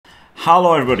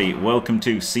Hello everybody, welcome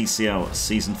to CCL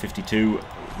Season 52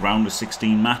 Round of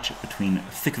 16 match between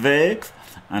SickAsEggs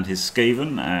and his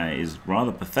Skaven, his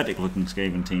rather pathetic looking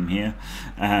Skaven team here,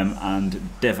 and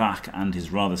Devak and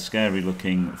his rather scary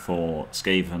looking for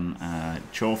Skaven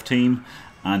Dwarf team.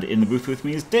 And in the booth with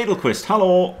me is Dadelquist.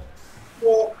 Hello!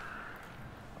 Well,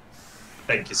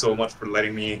 thank you so much for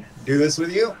letting me do this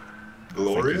with you.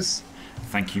 Glorious.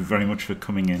 Thank you very much for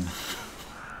coming in.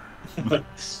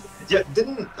 Yeah,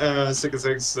 didn't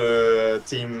SickAsEggs'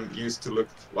 team used to look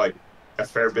like a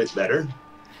fair bit better?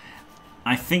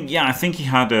 I think he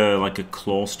had like a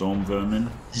claw storm vermin.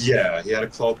 Yeah, he had a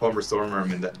claw pomber storm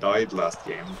vermin that died last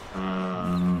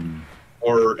game,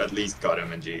 or at least got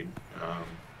MNG.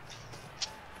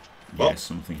 Well,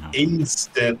 something happened.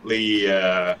 Instantly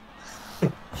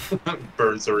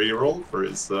burns a reroll for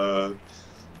his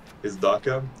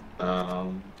DACA.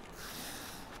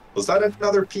 Was that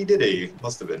another P. Diddy?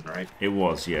 Must have been, right? It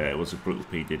was, yeah. It was a brutal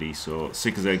P. Diddy. So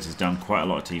SickAsEggs has done quite a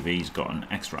lot of TV. He's got an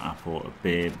extra Apple, a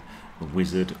Babe, a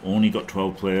Wizard. Only got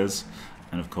 12 players.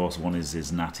 And of course, one is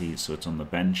his Natty, so it's on the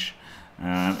bench.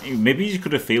 Maybe he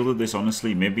could have fielded this,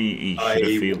 honestly. Maybe he should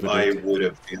have fielded it. I would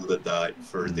have fielded that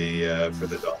for the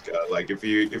DACA. Like, if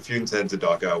you intend to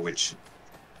DACA, which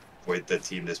with the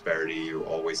team disparity you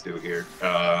always do here,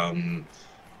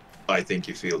 I think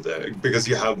you feel that because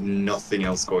you have nothing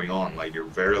else going on. Like, you're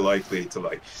very likely to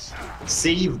like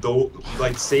save those,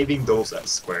 like saving those as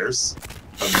squares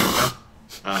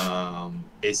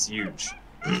is huge.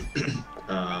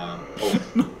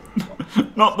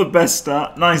 Not the best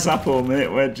start. Nice apple,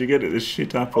 mate. Where'd you get it? This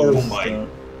shit apple. Oh my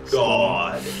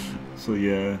god. So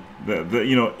yeah,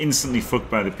 you know, instantly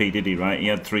fucked by the P. Diddy, right? He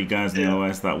had 3 guys in the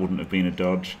OS, that wouldn't have been a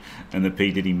dodge, and the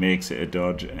P. Diddy makes it a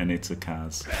dodge, and it's a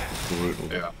Kaz. Brutal.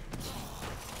 Yeah.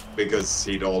 Because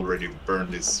he'd already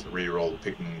burned his reroll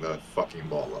picking the fucking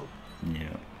ball up.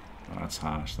 Yeah, that's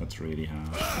harsh. That's really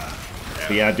harsh.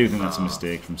 But yeah, I do think that's a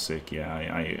mistake from Sick. Yeah,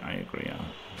 I agree. I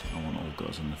want all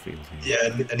guys in the field here.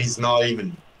 Yeah, and he's not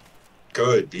even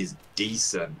good. He's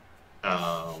decent.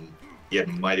 He had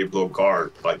Mighty Blow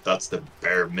guard. Like, that's the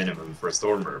bare minimum for a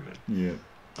Storm Vermin. Yeah.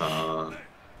 Oh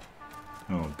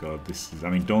god, this is... I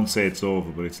mean, don't say it's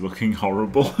over, but it's looking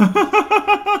horrible.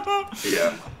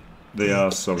 Yeah. They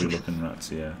are sorry looking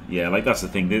rats, yeah. Yeah, like that's the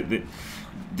thing.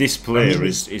 This player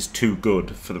is too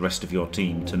good for the rest of your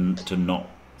team to not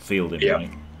field him,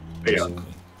 right? Yeah.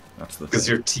 That's the thing. Because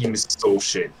your team is so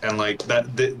shit. And like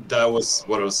that was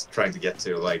what I was trying to get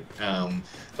to. Like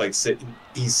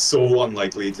he's so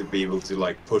unlikely to be able to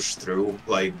like push through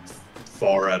like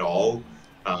far at all.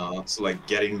 So like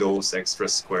getting those extra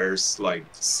squares, like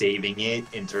saving it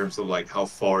in terms of like how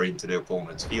far into the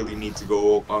opponent's field you need to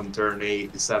go on turn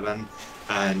 7,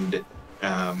 and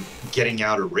getting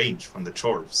out of range from the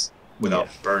Dwarfs without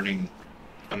burning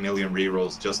a million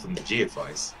rerolls just on the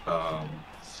GFIs.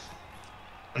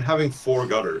 And having 4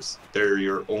 gutters, they're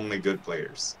your only good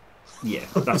players. Yeah,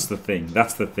 that's the thing.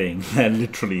 That's the thing. There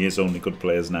literally is only good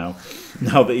players now.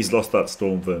 Now that he's lost that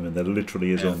Storm Vermin, there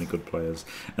literally is only good players,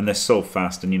 and they're so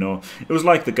fast. And you know, it was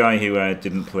like the guy who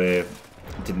didn't play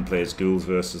his ghouls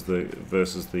versus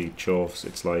the Dwarfs.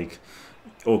 It's like,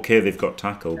 okay, they've got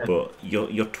tackle, but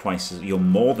you're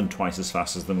more than twice as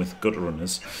fast as them with gutter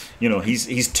runners. You know, he's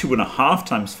 2.5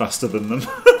 times faster than them.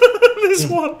 This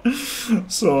one.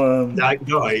 So that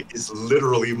guy is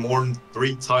literally more than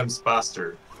 3 times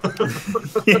faster.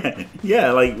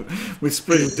 yeah, like with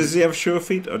sprint. Does he have sure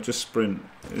feet or just sprint?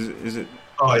 Is it?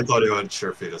 Oh, I thought he had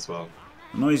sure feet as well.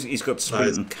 No, he's got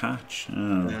sprint and catch.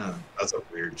 Oh. Yeah, that's a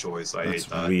weird choice. I hate that.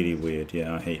 That's really weird.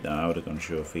 Yeah, I hate that. I would have gone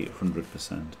sure feet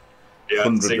 100%. Yeah,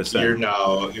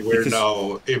 100%. We're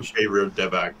now in favor of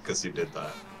Devak because he did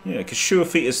that. Yeah, because sure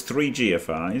feet is 3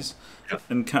 GFIs,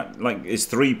 and is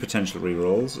 3 potential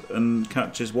rerolls, and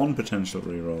catch is 1 potential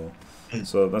reroll.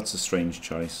 So that's a strange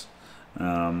choice.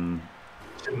 So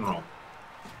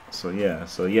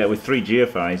yeah, with 3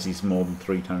 GFIs, he's more than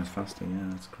 3 times faster. Yeah,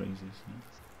 that's crazy.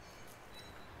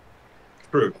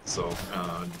 True. So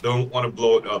don't want to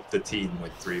blow it up the team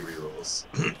with 3 rerolls.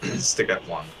 Stick at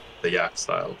 1, the Yak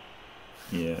style.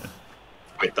 Yeah.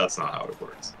 Wait, that's not how it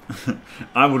works.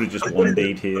 I would have just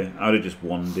 1D'd here. I would have just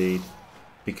 1D'd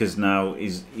because now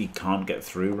he can't get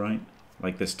through, right?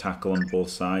 Like this tackle on both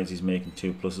sides, he's making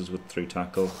 2+ with 3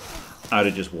 tackle. I'd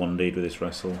have just 1D'd with this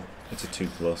wrestle. It's a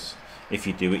 2+. If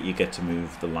you do it, you get to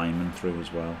move the lineman through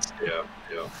as well. Yeah.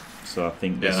 So I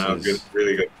think this is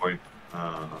really good point.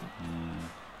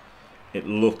 It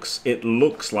looks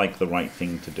like the right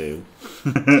thing to do.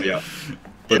 Yeah.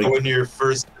 But when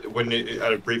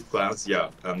at a brief glance,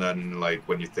 and then like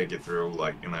when you think it through,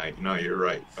 like you're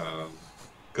right,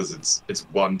 because it's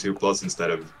 1, 2+ instead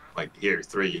of like here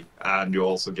 3, and you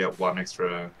also get 1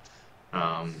 extra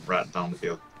rat down the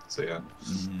field. So yeah.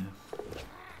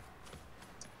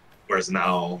 Whereas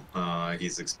now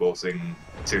he's exposing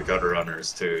 2 gutter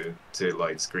runners to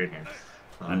like screening.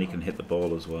 And he can hit the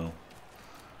ball as well,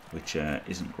 which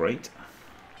isn't great.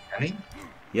 Can he?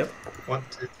 Yep. 1,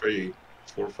 2, 3,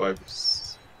 4, 5.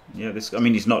 Yeah, I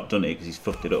mean, he's not done it because he's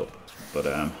fucked it up, but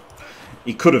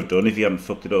he could have done if he hadn't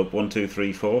fucked it up. 1, 2,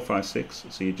 3, 4, 5, 6.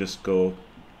 So you just go,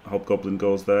 Hobgoblin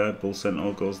goes there, Bull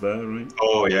Sentinel goes there, right?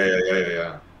 Oh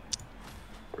yeah.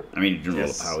 I mean, he didn't roll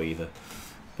a power either,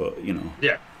 but you know.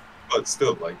 Yeah, but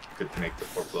still, like you could make the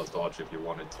 4+ dodge if you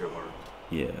wanted to, or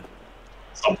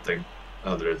something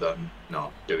other than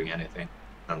not doing anything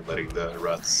and letting the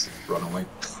rats run away.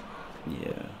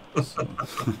 Yeah. So.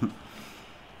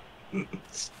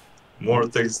 More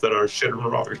things that are shit and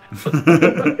wrong.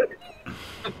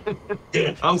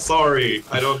 I'm sorry.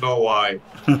 I don't know why.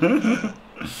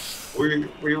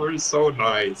 We were so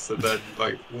nice, and then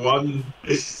like one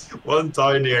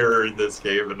tiny error in this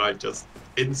game, and I just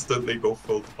instantly go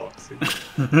full toxic.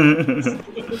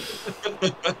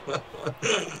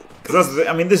 Because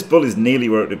I mean, this bull is nearly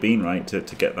where it would have been, right, to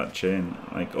get that chain.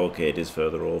 Like, okay, it is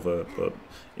further over, but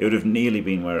it would have nearly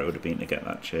been where it would have been to get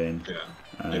that chain.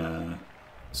 Yeah.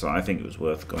 So I think it was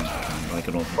worth going for him. Like,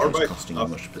 I don't think it was costing you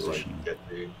much position.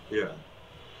 Yeah.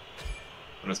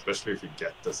 And especially if you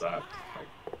get the sack, like,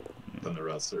 then the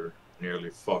rest are nearly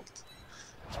fucked.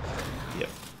 Yep.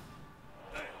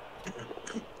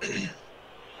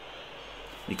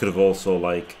 You could have also,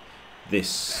 like,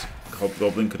 this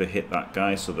Hobgoblin could have hit that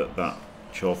guy so that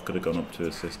Chorf could have gone up to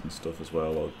assist and stuff as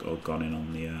well, or gone in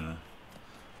on the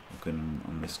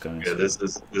on this guy. Yeah,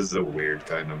 this is a weird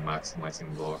kind of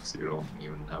maximizing blocks. You don't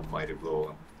even have Mighty Blow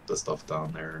and the stuff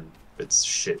down there, and it's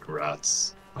shit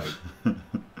rats. Like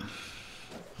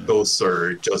those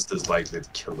are just as likely to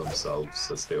kill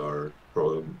themselves as they are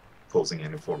posing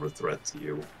any form of threat to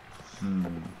you.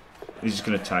 He's just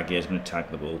going to tag. Yeah, he's going to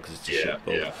tag the bull because it's a shit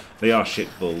bull. Yeah. They are shit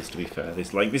bulls, to be fair.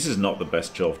 This is not the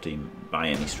best Chorf team by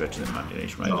any stretch of the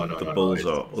imagination, right? The bulls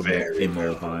are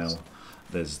immobile.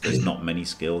 There's not many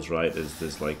skills, right?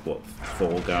 There's like what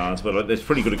 4 guards, but like, it's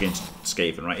pretty good against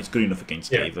Skaven, right? It's good enough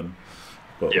against Skaven,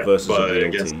 but versus a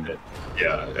real team.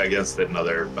 Against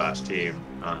another bash team,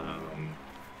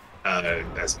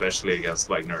 especially against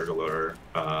like Nurgler,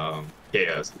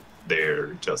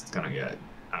 they're just gonna get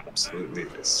absolutely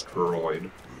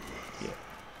destroyed.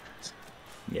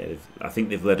 Yeah, I think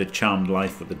they've led a charmed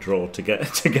life with the draw to get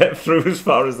through as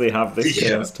far as they have this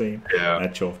Chaos team,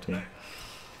 Chorf team.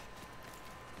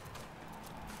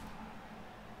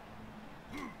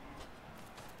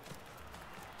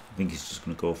 I think he's just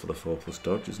going to go for the 4+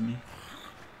 dodge, isn't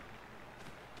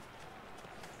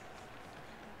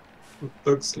he?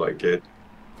 Looks like it.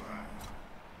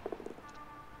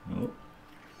 Oh.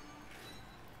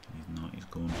 He's not, he's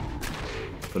going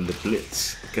for the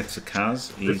blitz. Gets a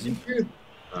Kaz, easy.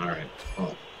 Alright,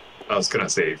 well, I was going to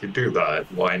say, if you do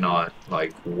that, why not,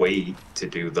 like, wait to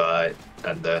do that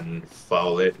and then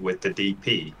foul it with the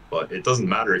DP? But it doesn't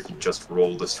matter if you just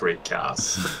roll the straight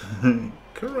cast.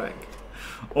 Correct.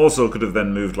 Also could have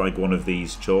then moved like one of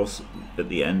these chores at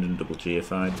the end and double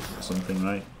GFI'd or something,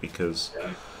 right? Because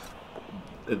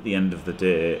at the end of the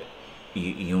day,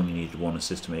 you only needed 1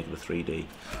 assist to make it a 3D.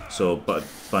 So, but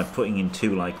by putting in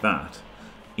 2 like that,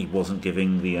 he wasn't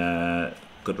giving the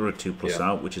gutter a 2+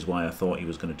 out, which is why I thought he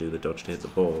was going to do the dodge to hit the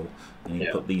ball, and he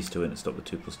put these 2 in to stop the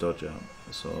 2+ dodge out.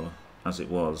 So, as it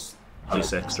was,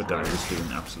 this extra guy was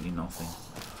doing absolutely nothing.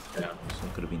 So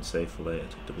it could have been safe for later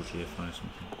to double GFI or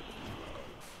something.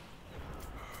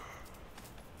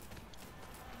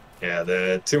 Yeah,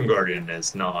 the Tomb Guardian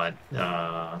is not.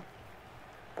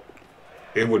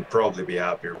 It would probably be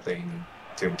happier playing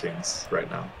Tomb Kings right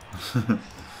now.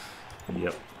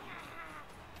 Yep.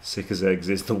 SickAsEggs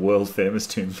is the world famous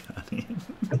Tomb Guardian.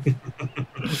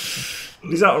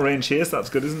 He's out of range here, so that's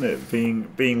good, isn't it?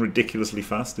 Being ridiculously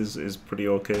fast is pretty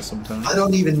okay sometimes. I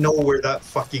don't even know where that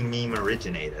fucking meme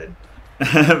originated.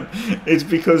 It's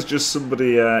because just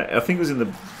somebody, I think it was in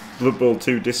the Blood Bowl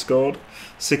 2 Discord.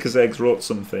 SickAsEggs wrote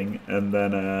something, and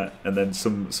then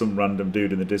some random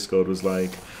dude in the Discord was like,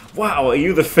 "Wow, are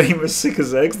you the famous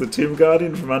SickAsEggs, the Tomb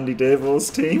Guardian from Andy Davol's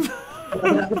team?"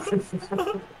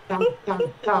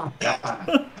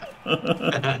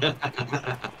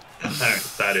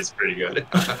 That is pretty good.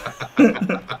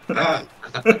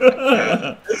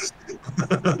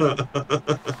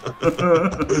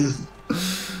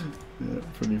 Yeah,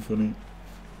 pretty funny.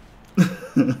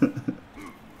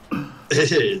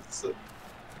 It's...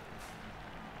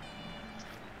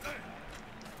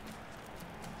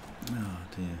 Oh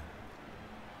dear.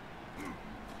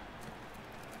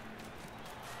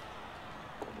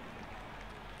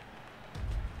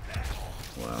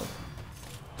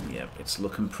 It's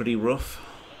looking pretty rough.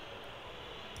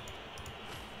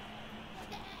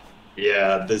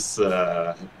 Yeah, this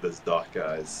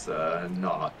DACA is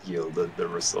not yielded the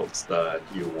results that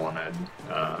you wanted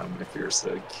if you're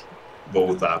sick.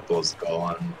 Both apples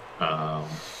gone,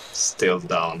 still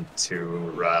down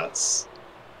 2 rats,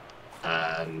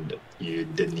 and you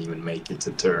didn't even make it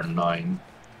to turn 9,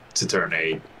 to turn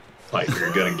 8. Like,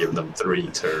 you're gonna give them 3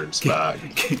 turns back.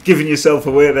 Giving yourself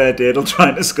away there, Dadel,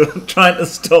 trying to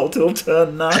stall till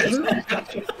turn 9.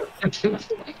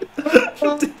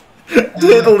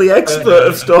 Dadel, the expert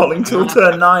of stalling till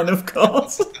turn 9, of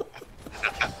course.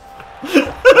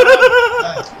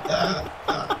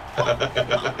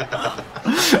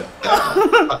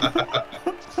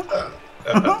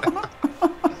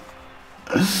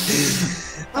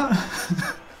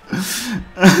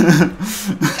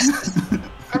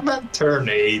 I meant turn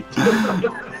 8.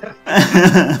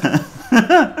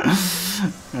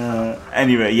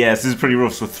 Anyway, yes, this is pretty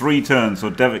rough. So 3 turns. So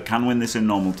Devak can win this in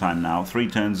normal time now. 3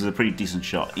 turns is a pretty decent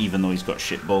shot, even though he's got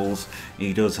shit balls.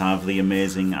 He does have the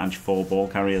amazing Edge 4 ball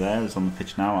carrier there. It's on the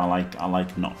pitch now. I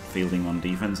like not fielding on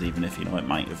defense, even if, you know, it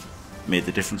might have made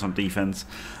the difference on defense.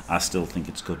 I still think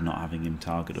it's good not having him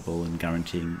targetable and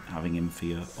guaranteeing having him for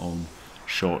your own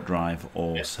short drive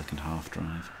or second half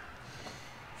drive.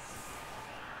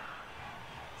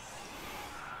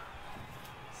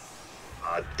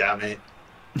 Ah, damn it.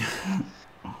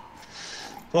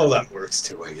 Well, that works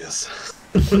too, I guess.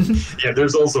 Yeah,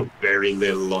 there's also very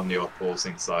little on the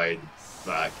opposing side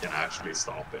that can actually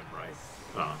stop him, right?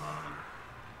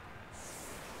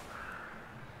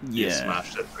 You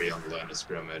smash that 3 on the line of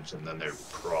scrimmage, and then they're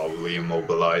probably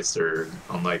immobilized or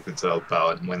unlikely to help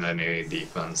out and win any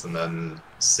defense, and then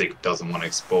Sick doesn't want to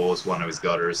expose one of his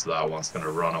gutters, so that one's going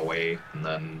to run away, and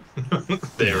then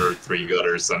there are 3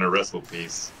 gutters and a wrestle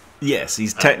piece. Yes,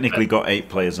 he's technically got 8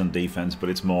 players on defense, but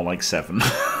it's more like 7.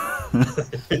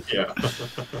 Yeah.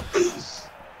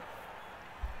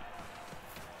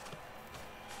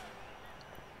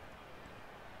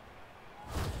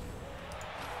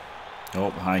 Oh,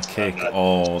 high kick.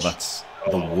 Oh, that's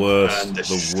the worst.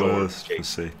 The worst for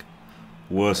Sick.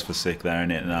 Worst for Sick there in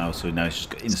it now. So now he's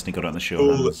just instantly got it on the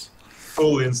shoulders.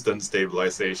 Full instant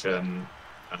stabilization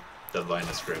at the line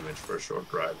of scrimmage for a short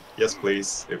drive. Yes,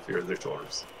 please, if you're the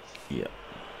Dwarves. Yeah.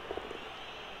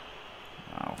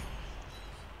 Wow.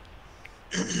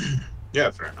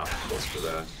 Yeah, fair enough. Goes for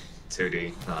the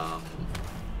 2D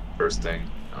first thing.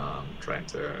 Trying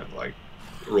to like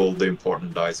roll the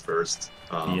important dice first.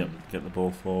 Yep, get the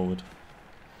ball forward.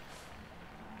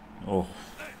 Oh,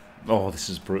 this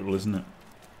is brutal, isn't it?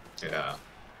 Yeah.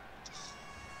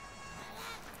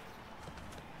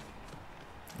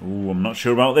 Ooh, I'm not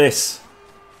sure about this.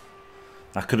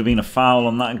 That could have been a foul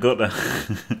on that gutter.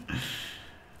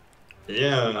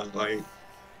 Yeah, like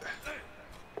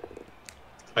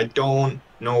I don't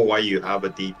know why you have a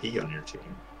DP on your team.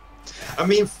 I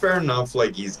mean, fair enough.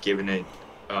 Like he's giving it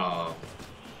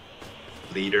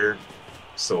leader,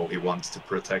 so he wants to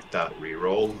protect that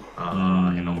reroll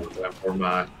in overtime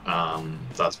format.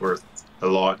 That's worth a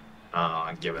lot,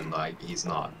 given like he's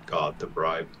not got the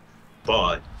bribe.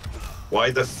 But why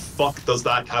the fuck does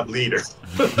that have leader?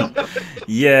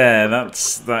 Yeah,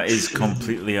 that is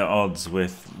completely at odds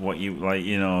with what you like.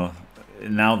 You know,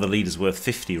 now the leader's worth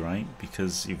 50, right?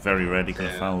 Because you're very rarely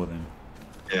gonna foul with him.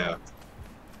 Yeah.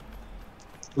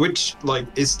 Which like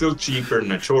is still cheaper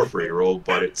than a chore free roll,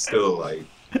 but it's still like.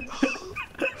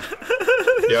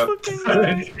 Yep.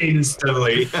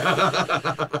 Instantly.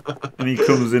 And he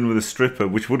comes in with a stripper,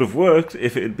 which would have worked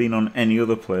if it had been on any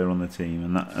other player on the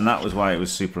team, and that was why it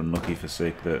was super unlucky for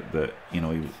Sick that you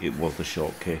know it was the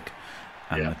short kick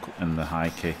and the high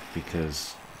kick,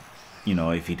 because you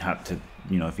know if he'd had to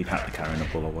carry an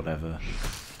up ball or whatever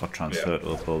or transfer to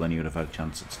up ball, then he would have had a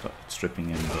chance at stripping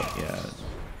him. But yeah,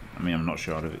 I mean I'm not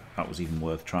sure that was even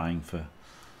worth trying for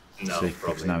Sick,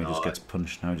 because now he just gets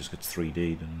punched. Now he just gets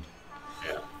 3D'd and.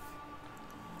 Yeah.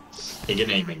 He can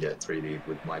even get 3D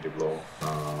with Mighty Blow.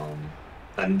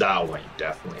 And that one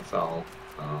definitely fell.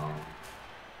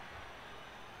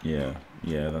 Yeah,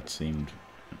 that seemed...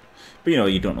 But, you know,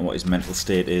 you don't know what his mental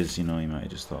state is, you know, he might have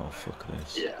just thought, oh, fuck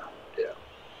this. Yeah.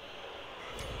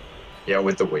 Yeah,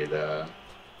 with the way the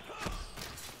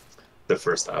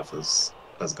first half has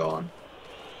gone.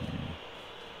 Yeah.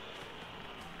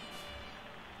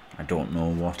 I don't know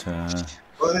what I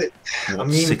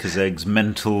mean, SickAsEggs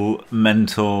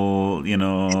mental, you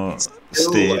know,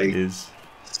 state like, is.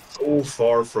 So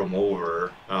far from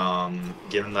over,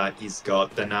 given that he's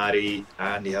got the natty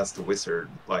and he has the wizard.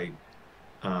 Like,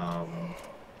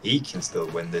 he can still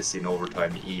win this in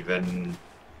overtime, even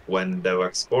when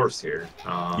Devak scores here.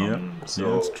 Yeah, that's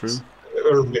true.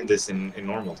 Or win this in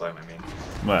normal time, I mean.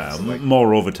 Well, So, like,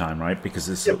 more overtime, right? Because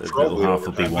this little half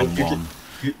will be 1-1,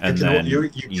 and then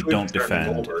you don't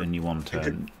defend and you want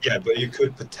to. Yeah, but you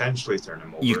could potentially turn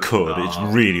him over. You could. It's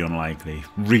really unlikely.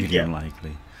 Really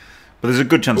unlikely. But there's a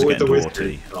good chance of getting to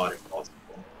OT. It's not impossible.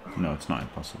 No, it's not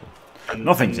impossible.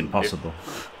 Nothing's impossible.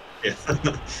 Yeah,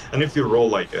 and if you roll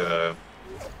like a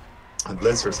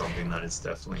blitz or something, that is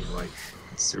definitely like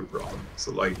super wrong.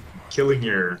 So like killing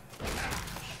your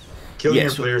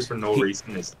players for no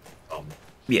reason is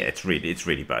yeah, it's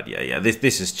really bad. Yeah.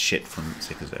 This is shit from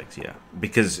CCL, yeah,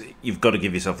 because you've got to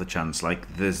give yourself the chance.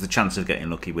 Like there's the chance of getting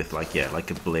lucky with like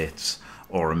a blitz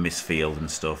or a misfield and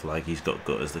stuff. Like he's got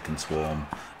gutters that can swarm.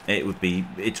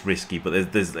 It's risky, but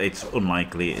it's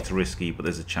unlikely. It's risky, but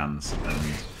there's a chance. And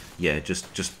yeah, just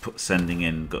sending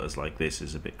in gutters like this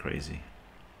is a bit crazy.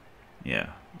 Yeah,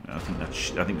 I think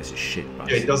this is shit.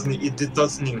 Yeah, it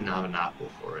doesn't even have an apple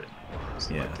for it.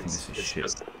 So yeah, like, I think this is shit.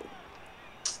 Just...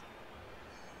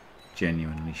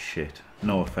 Genuinely shit.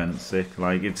 No offense, Sick.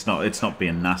 Like it's not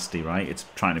being nasty, right? It's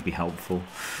trying to be helpful.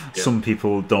 Yeah. Some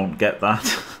people don't get that,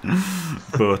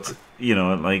 but you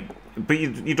know, like. But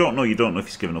you don't know if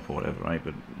he's given up or whatever, right?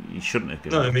 But he shouldn't have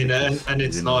given up. No, I mean, and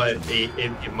it's not.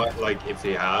 It might, like, if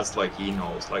he has, like, he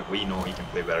knows, like, we know he can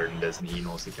play better than this, and he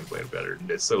knows he can play better than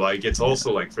this. So like, it's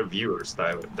also like for viewers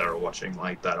that are watching,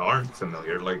 like, that aren't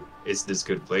familiar, like, is this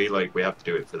good play? Like, we have to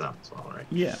do it for them as well, right?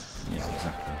 Yeah,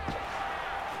 exactly.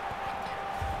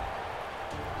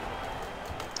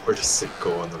 We're just sick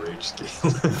on the rage scale.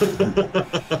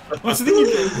 Well,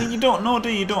 the thing you don't know, do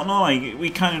you? You don't know. Like we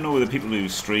kind of know the people who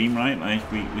stream, right?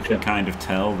 Like we can kind of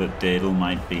tell that Dadel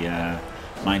might be a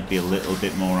little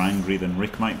bit more angry than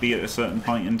Rick might be at a certain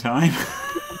point in time.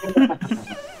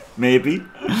 Maybe.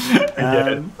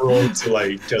 Roll to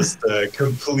like just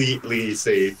completely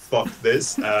say fuck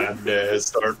this and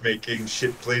start making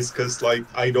shit plays because like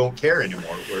I don't care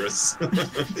anymore. Whereas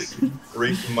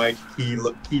Rick might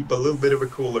keep a little bit of a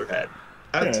cooler head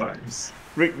at times.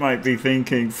 Rick might be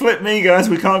thinking, "Flip me, guys!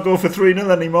 We can't go for 3-0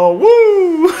 anymore."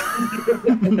 Woo!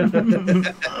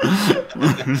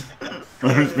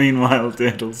 Whereas meanwhile,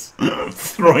 Dadel's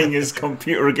throwing his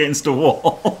computer against a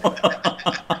wall.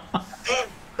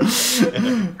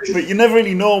 But you never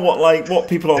really know what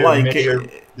people are like there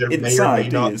inside. May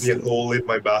not be a hole in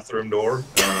my bathroom door.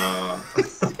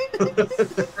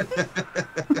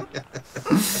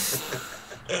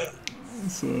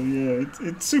 So yeah,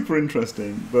 it's super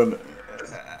interesting. But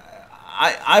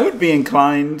I would be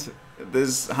inclined.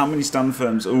 There's how many stand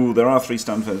firms? Oh, there are 3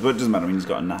 stand firms, but it doesn't matter. I mean, he's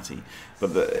got a natty.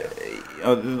 But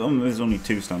there's only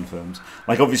 2 stand firms.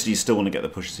 Like, obviously, you still want to get the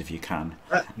pushes if you can.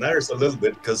 That matters a little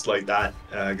bit because, like, that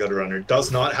gutter runner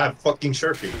does not have fucking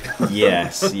Sharpie.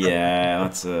 Yes, yeah,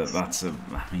 that's a.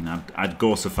 I mean, I'd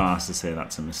go so far as to say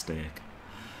that's a mistake.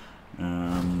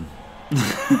 No,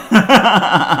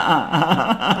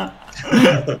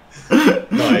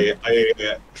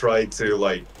 I tried to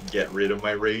like get rid of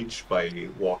my rage by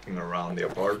walking around the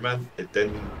apartment. It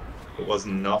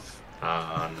wasn't enough,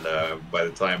 and by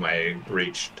the time I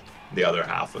reached the other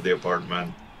half of the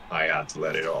apartment, I had to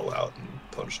let it all out and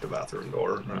punch the bathroom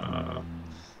door.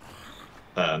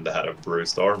 And I had a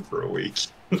bruised arm for a week.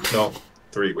 No,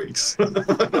 3 weeks.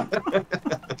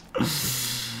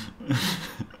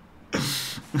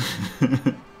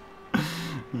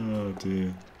 Oh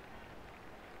dear.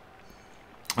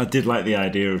 I did like the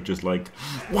idea of just like,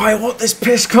 why won't this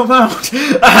piss come out?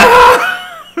 Smash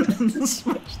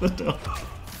the door.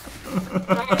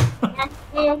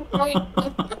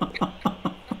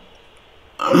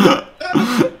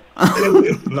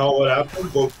 Not what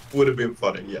happened, but would have been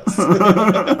funny, yes.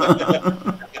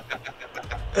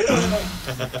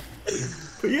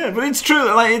 But it's true.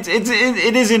 Like it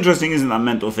is interesting, isn't that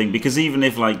mental thing? Because even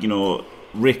if, like, you know,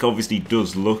 Rick obviously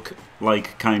does look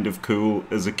like kind of cool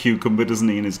as a cucumber, doesn't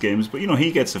he, in his games? But you know,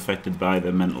 he gets affected by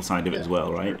the mental side of it as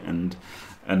well, right? And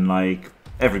like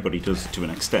everybody does to an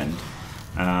extent.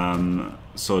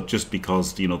 So just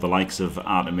because, you know, the likes of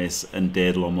Artemis and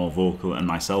Dadel are more vocal and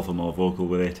myself are more vocal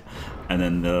with it, and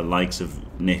then the likes of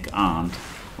Nick aren't,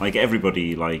 like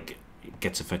everybody like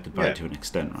gets affected by it to an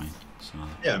extent, right? So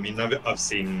yeah, I mean, I've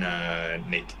seen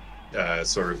Nick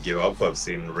sort of give up. I've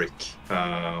seen Rick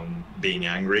being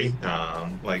angry,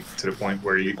 like to the point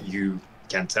where you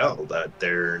can tell that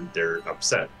they're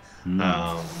upset.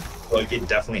 Like it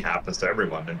definitely happens to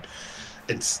everyone, and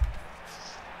it's.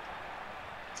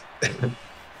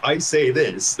 I say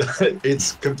this,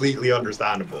 it's completely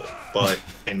understandable, but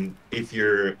if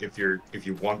you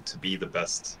want to be the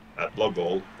best at Blood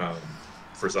Bowl,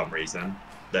 for some reason,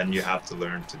 then you have to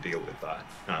learn to deal with that,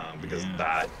 because Yeah.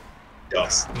 that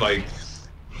does, like,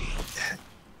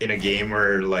 in a game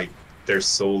where like there's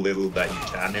so little that you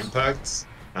can impact,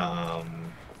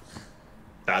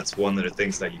 that's one of the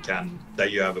things that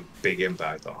you have a big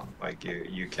impact on. Like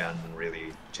you can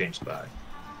really change that.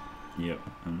 Yep,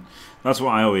 and that's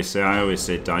what I always say. I always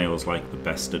say Dio's like the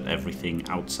best at everything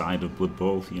outside of Blood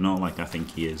Bowl. You know, like I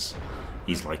think he is.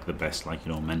 He's like the best, like,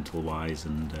 you know, mental wise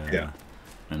and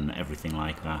everything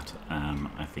like that.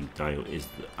 I think Dio is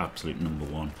the absolute number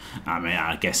one. I mean,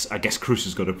 I guess Cruz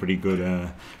has got a pretty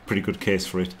good case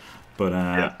for it. But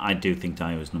I do think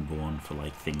Dio is number one for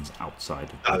like things outside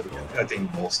of Blood Bowl. I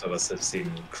think most of us have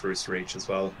seen Cruz reach as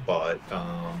well, but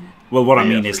well, what I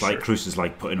mean is sure. like Cruz is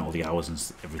like putting all the hours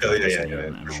and everything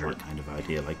and all sure. that kind of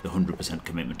idea, like the 100%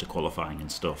 commitment to qualifying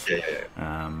and stuff.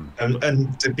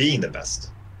 And to being the best.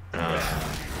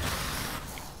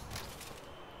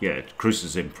 Yeah, Cruz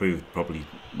has improved probably.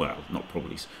 Well, not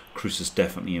probably. Cruz has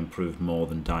definitely improved more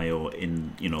than Dio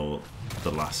in, you know,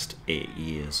 the last 8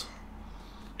 years.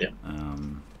 Yeah.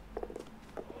 And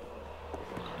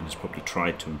has probably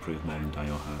tried to improve more than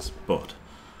Dio has, but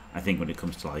I think when it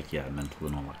comes to like mental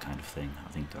and all that kind of thing,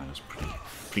 I think Dio's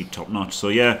pretty top notch. So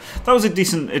yeah, that was a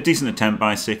decent attempt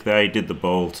by Sick there. He did the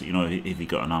bolt. You know, if he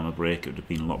got an armor break, it would have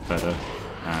been a lot better.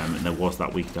 And there was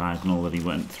that weak diagonal that he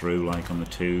went through like on the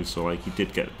 2, so like he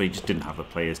did get, but he just didn't have the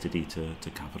players, did he, to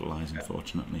capitalise,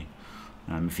 unfortunately.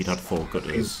 If he'd had 4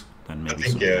 gutters, then maybe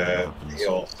something would have happened. He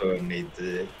also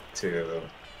needed to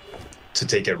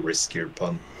take a riskier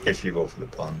punt if you go for the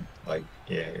punt. Like,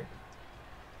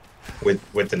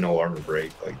 with the no armor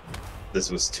break, like this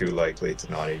was too likely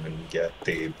to not even get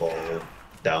the ball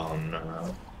down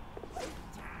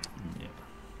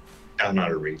down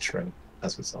out of reach, right?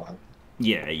 As we saw.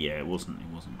 Yeah, it wasn't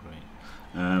great.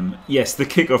 Yes, the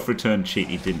kickoff return cheat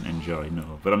he didn't enjoy,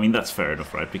 no. But I mean, that's fair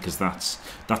enough, right? Because that's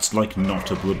like not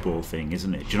a Blood Bowl thing,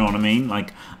 isn't it? Do you know what I mean?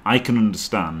 Like, I can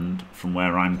understand from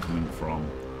where I'm coming from,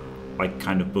 like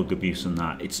kind of bug abuse and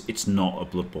that. It's not a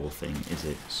Blood Bowl thing, is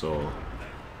it? So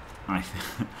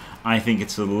I think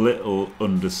it's a little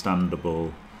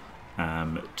understandable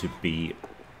to be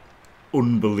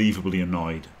unbelievably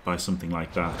annoyed by something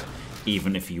like that,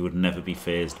 even if you would never be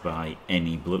fazed by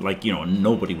any blood. Like, you know,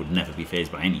 nobody would never be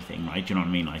fazed by anything, right? Do you know what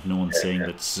I mean? Like, no one's saying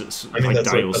that like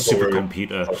Dio's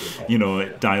supercomputer, you know,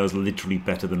 Dio's literally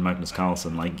better than Magnus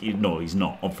Carlsen. Like, no, he's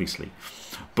not, obviously.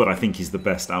 But I think he's the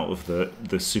best out of the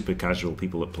super casual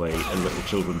people that play a little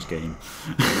children's game.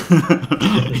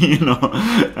 You know?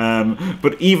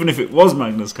 But even if it was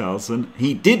Magnus Carlsen,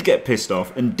 he did get pissed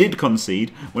off and did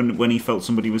concede when he felt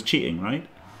somebody was cheating, right?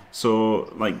 So,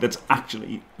 like, that's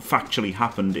actually factually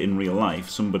happened in real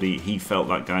life. He felt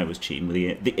that guy was cheating.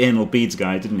 The anal beads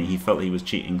guy, didn't he? He felt he was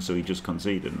cheating, so he just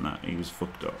conceded, and that he was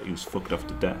fucked up. He was fucked off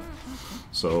to death.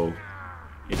 So,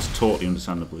 it's totally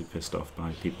understandably pissed off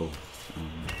by people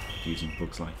using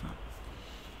bugs like that.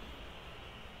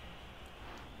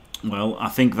 Well, I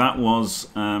think that was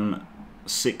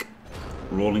Sick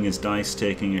rolling his dice,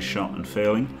 taking a shot and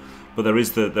failing. But there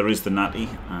is the natty,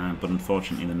 but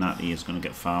unfortunately the natty is going to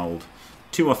get fouled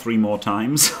 2 or 3 more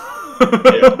times.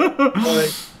 Well,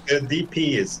 the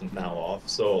DP is now off,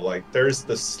 so like there's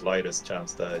the slightest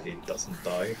chance that he doesn't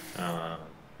die.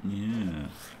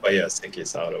 But yeah, Sick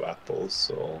is out of apples,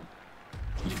 so.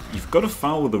 You've got to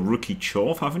foul with a rookie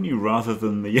Chorf, haven't you? Rather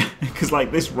than the because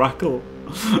like this Rackle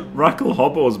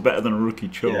Hobbo is better than a rookie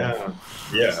Chorf.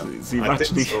 Yeah.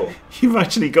 So you've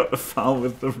actually got to foul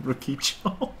with the rookie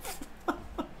Chorf.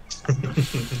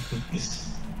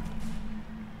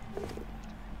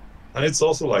 And it's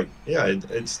also like,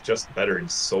 it's just better in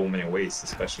so many ways,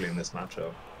 especially in this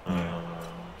matchup.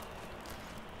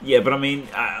 Yeah, but I mean,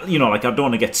 you know, like I don't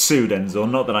want to get sued, Enzo.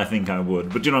 Not that I think I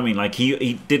would, but do you know what I mean? Like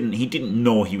he didn't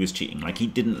know he was cheating. Like he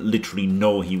didn't literally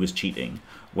know he was cheating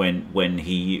when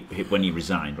he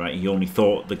resigned. Right? He only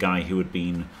thought the guy who had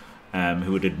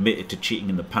admitted to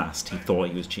cheating in the past, he thought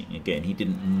he was cheating again. He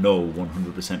didn't know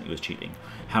 100% he was cheating.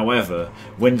 However,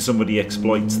 when somebody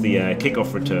exploits the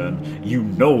kickoff return, you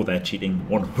know they're cheating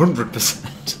 100%.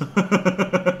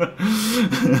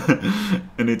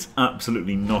 And it's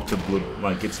absolutely not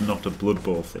it's not a Blood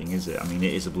Bowl thing, is it? I mean,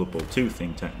 it is a Blood Bowl 2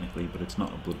 thing technically, but it's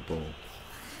not a Blood Bowl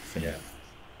thing. Yeah.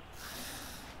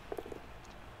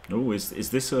 Oh, is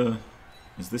this a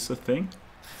thing?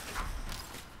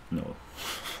 No.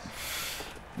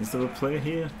 Is there a player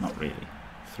here? Not really.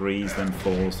 3s, then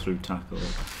 4s through tackle.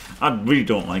 I really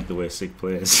don't like the way Sig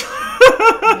plays.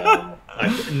 No,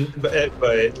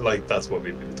 but like that's what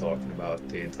we've been talking about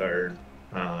the entire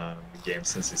game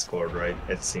since he scored, right?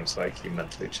 It seems like he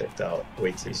mentally checked out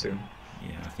way too soon.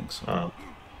 Yeah, I think so.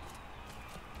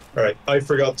 All right, I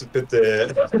forgot to put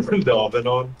the the oven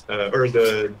on or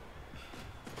the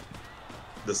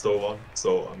stove on,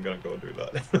 so I'm gonna go do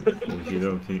that. Okie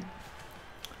dokie.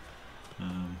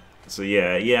 So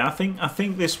yeah, I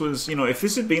think this was, you know, if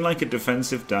this had been like a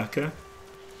defensive Daka,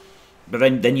 but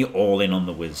then you're all in on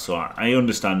the whiz. So I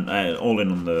understand all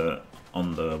in on the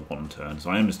one turn. So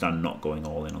I understand not going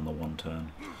all in on the one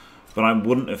turn, but I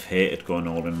wouldn't have hated going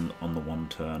all in on the one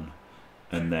turn,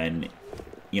 and then,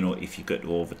 you know, if you get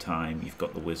to overtime, you've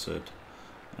got the wizard.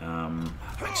 I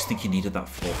just think you needed that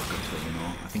fourth gutter, you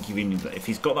know. I think you really need that. If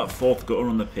he's got that fourth gutter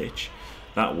on the pitch,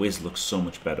 that whiz looks so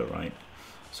much better, right?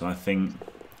 So I think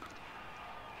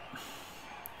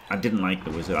I didn't like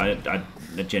the wizard. I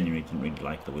genuinely didn't really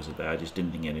like the wizard there. I just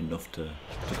didn't think he had enough to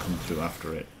come through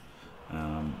after it.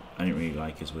 I didn't really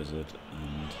like his wizard,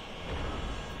 and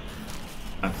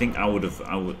I think I would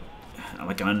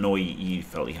like. I know he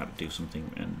felt he had to do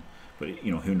something, but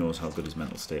you know, who knows how good his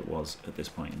mental state was at this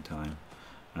point in time.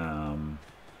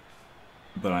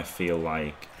 But I feel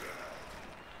like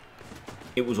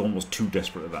it was almost too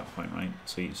desperate at that point, right?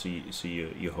 So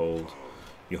you hold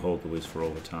the whiz for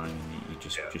overtime, and you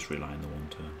just rely on the one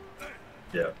turn.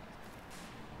 Yeah.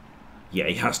 Yeah,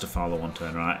 he has to foul the one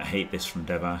turn. Right? I hate this from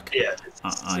Devak. Yeah.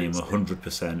 I am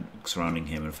 100% surrounding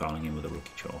him and fouling him with a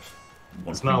rookie choff.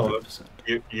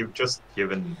 100%. You've just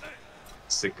given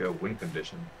Sick a win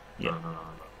condition. Yeah.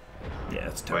 Yeah,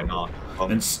 it's Why terrible.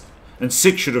 not? And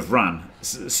Sick should have ran.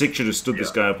 Sick should have stood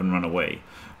this guy up and run away,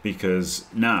 because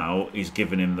now he's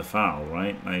given him the foul,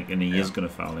 right? Like, and he is going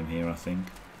to foul him here, I think.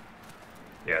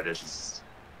 Yeah, this is...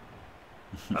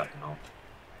 I don't know.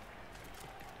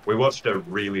 We watched a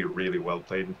really, really well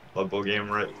played Blood Bowl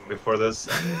game right before this.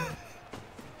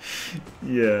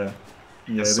 Yeah.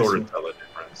 Yeah. Sort of tell a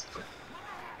difference.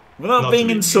 Without being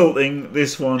insulting,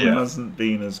 this one hasn't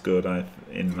been as good,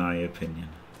 in my opinion.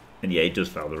 And yeah, he does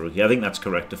foul the rookie. I think that's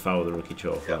correct to foul the rookie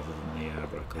choff rather than the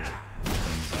Brackle.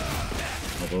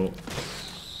 Although,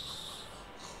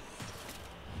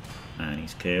 and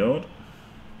he's KO'd.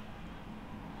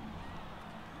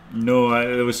 No,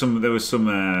 there was some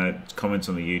comments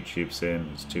on the YouTube saying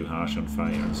it's too harsh on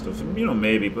fire and stuff. And, you know,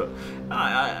 maybe, but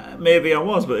maybe I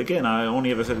was. But again, I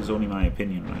only ever said it's only my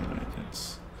opinion, right? Like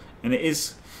and it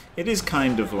is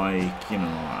kind of like, you know,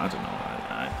 I don't know.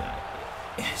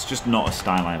 It's just not a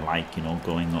style I like, you know,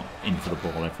 going up in for the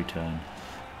ball every turn,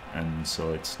 and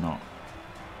so it's not.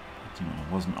 You know,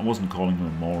 I wasn't calling him a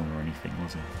moron or anything,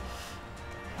 was I?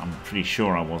 I'm pretty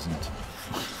sure I wasn't.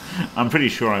 I'm pretty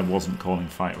sure I wasn't calling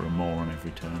Fighter a moron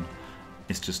every turn.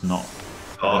 It's just not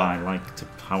what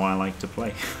how I like to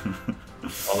play.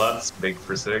 Well, that's big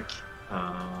for Sick.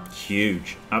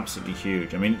 Huge, absolutely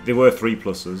huge. I mean, they were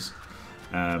 3+s,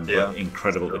 but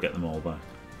incredible to get them all back.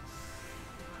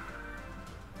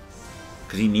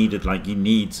 Because he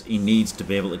needs to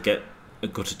be able to get a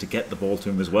gutter to get the ball to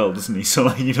him as well, doesn't he? So,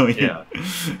 like, you know,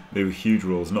 they were huge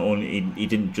roles. Not only he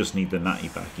didn't just need the natty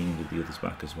back, he needed the others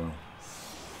back as well.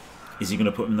 Is he going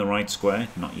to put him in the right square?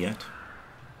 Not yet.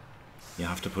 You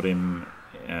have to put him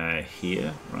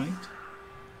here, right?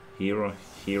 Here or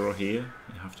here or here.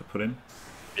 You have to put him.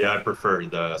 Yeah, I prefer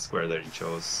the square that he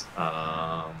chose.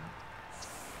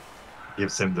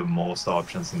 Gives him the most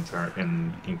options in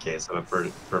case of a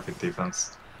perfect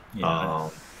defense. Yeah.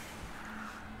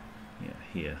 Yeah,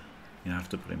 here. You have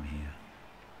to put him here.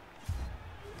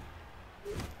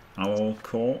 All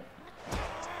caught.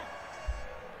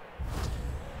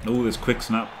 Oh, there's quick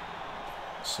snap.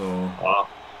 So. Wow,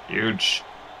 huge.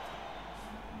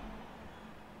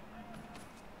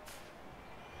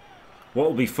 What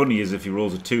will be funny is if he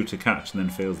rolls a 2 to catch and then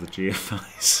fails the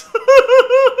GFIs.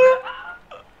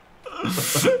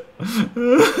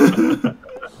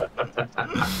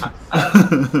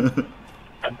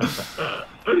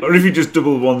 Or if he just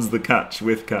double ones the catch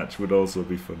with catch would also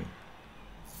be funny.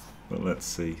 But let's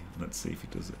see. Let's see if he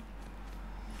does it.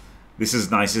 This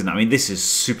is nice, isn't it? I mean, this is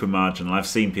super marginal. I've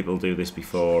seen people do this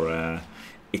before.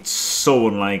 It's so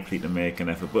unlikely to make an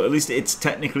effort, but at least it's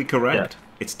technically correct. Yeah.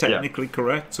 It's technically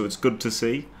correct, so it's good to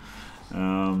see.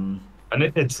 And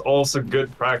it's also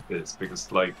good practice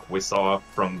because, like we saw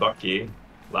from Bucky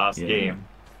last game,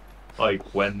 like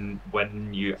when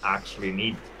you actually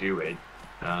need to do it,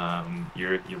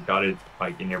 you've got it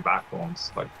like in your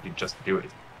backbones. Like you just do it.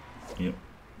 Yep.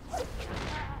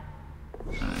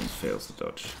 And he fails the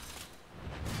dodge.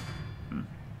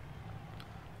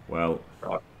 Well,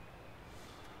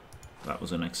 that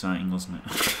was unexciting, wasn't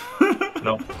it?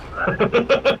 No.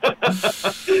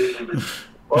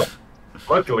 Well,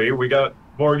 luckily we got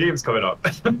more games coming up.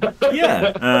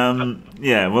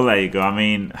 Yeah, well, there you go. I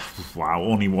mean, wow,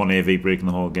 only one AV breaking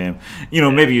the whole game. You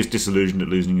know, maybe he was disillusioned at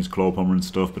losing his claw pommer and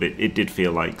stuff, but it did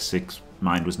feel like Sick's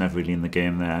mind was never really in the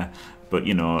game there. But,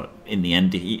 you know, in the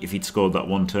end, if he'd scored that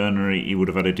one turner, he would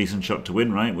have had a decent shot to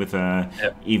win, right? With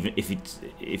even if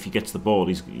he gets the ball,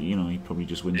 he probably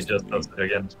just wins. He just does it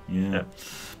again. Yeah.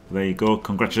 There you go.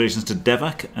 Congratulations to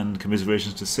Devak and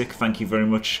commiserations to Sick. Thank you very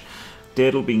much,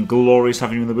 Dadel. Been glorious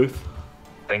having you in the booth.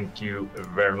 Thank you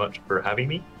very much for having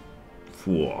me.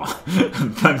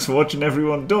 Thanks for watching,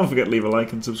 everyone. Don't forget to leave a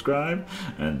like and subscribe,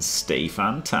 and stay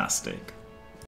fantastic.